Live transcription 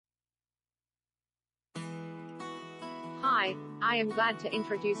Hi, I am glad to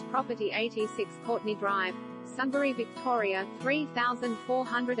introduce property 86 Courtney Drive, Sunbury, Victoria,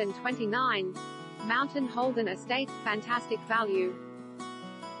 3,429. Mountain Holden Estate, fantastic value.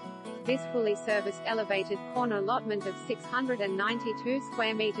 This fully serviced elevated corner allotment of 692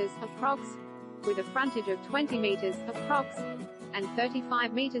 square meters, approx, with a frontage of 20 meters, approx, and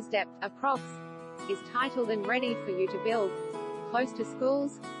 35 meters depth, approx, is titled and ready for you to build. Close to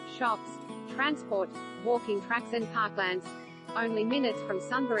schools, shops, transport, walking tracks and parklands. Only minutes from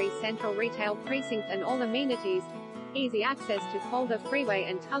Sunbury Central Retail Precinct and all amenities. Easy access to Calder Freeway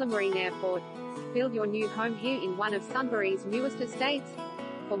and Tullamarine Airport. Build your new home here in one of Sunbury's newest estates.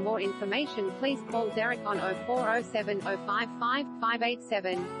 For more information please call Derek on 0407 055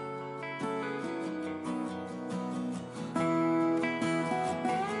 587.